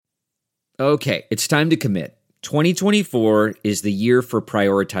Okay, it's time to commit. 2024 is the year for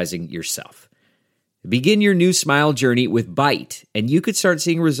prioritizing yourself. Begin your new smile journey with Byte, and you could start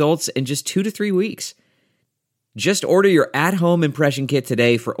seeing results in just 2 to 3 weeks. Just order your at-home impression kit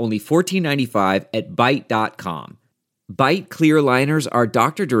today for only $14.95 at Byte.com. Byte clear liners are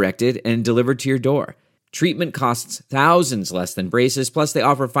doctor-directed and delivered to your door. Treatment costs thousands less than braces, plus they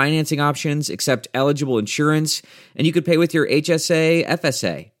offer financing options, accept eligible insurance, and you could pay with your HSA,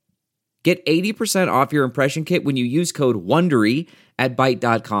 FSA. Get 80% off your impression kit when you use code WONDERY at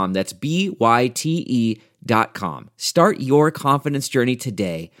Byte.com. That's BYTE.com. Start your confidence journey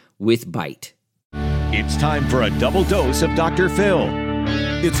today with Byte. It's time for a double dose of Dr. Phil.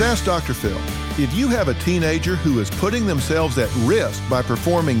 It's Ask Dr. Phil. If you have a teenager who is putting themselves at risk by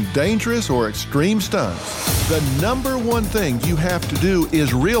performing dangerous or extreme stunts, the number one thing you have to do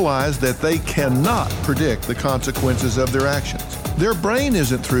is realize that they cannot predict the consequences of their actions. Their brain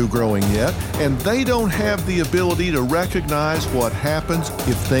isn't through growing yet, and they don't have the ability to recognize what happens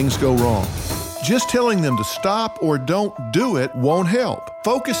if things go wrong. Just telling them to stop or don't do it won't help.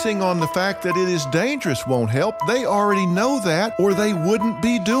 Focusing on the fact that it is dangerous won't help. They already know that, or they wouldn't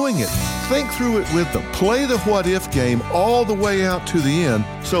be doing it. Think through it with them. Play the what-if game all the way out to the end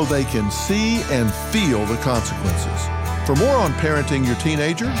so they can see and feel the consequences. For more on parenting your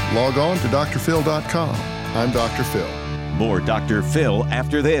teenager, log on to drphil.com. I'm Dr. Phil. More Dr. Phil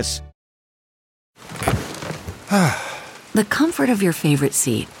after this. The comfort of your favorite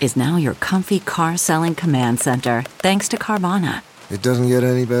seat is now your comfy car-selling command center, thanks to Carvana. It doesn't get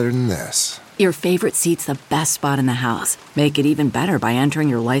any better than this. Your favorite seat's the best spot in the house. Make it even better by entering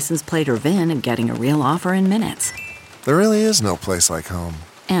your license plate or VIN and getting a real offer in minutes. There really is no place like home.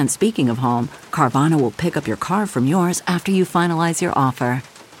 And speaking of home, Carvana will pick up your car from yours after you finalize your offer.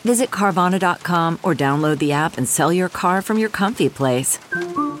 Visit Carvana.com or download the app and sell your car from your comfy place.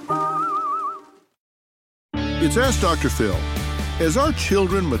 It's Ask Dr. Phil. As our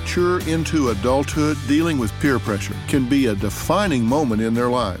children mature into adulthood, dealing with peer pressure can be a defining moment in their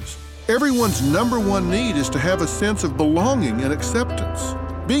lives. Everyone's number one need is to have a sense of belonging and acceptance.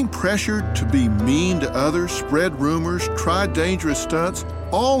 Being pressured to be mean to others, spread rumors, try dangerous stunts,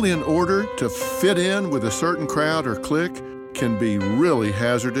 all in order to fit in with a certain crowd or clique, can be really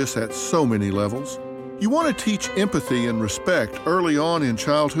hazardous at so many levels. You want to teach empathy and respect early on in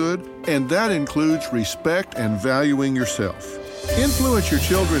childhood, and that includes respect and valuing yourself. Influence your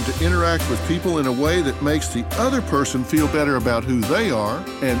children to interact with people in a way that makes the other person feel better about who they are,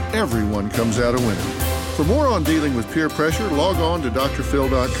 and everyone comes out a winner. For more on dealing with peer pressure, log on to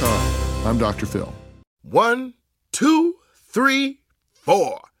drphil.com. I'm Dr. Phil. 1, 2, 3,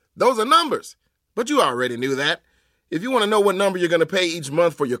 4. Those are numbers, but you already knew that. If you want to know what number you're going to pay each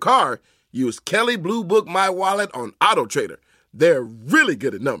month for your car, use Kelley Blue Book My Wallet on AutoTrader. They're really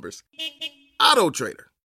good at numbers. AutoTrader.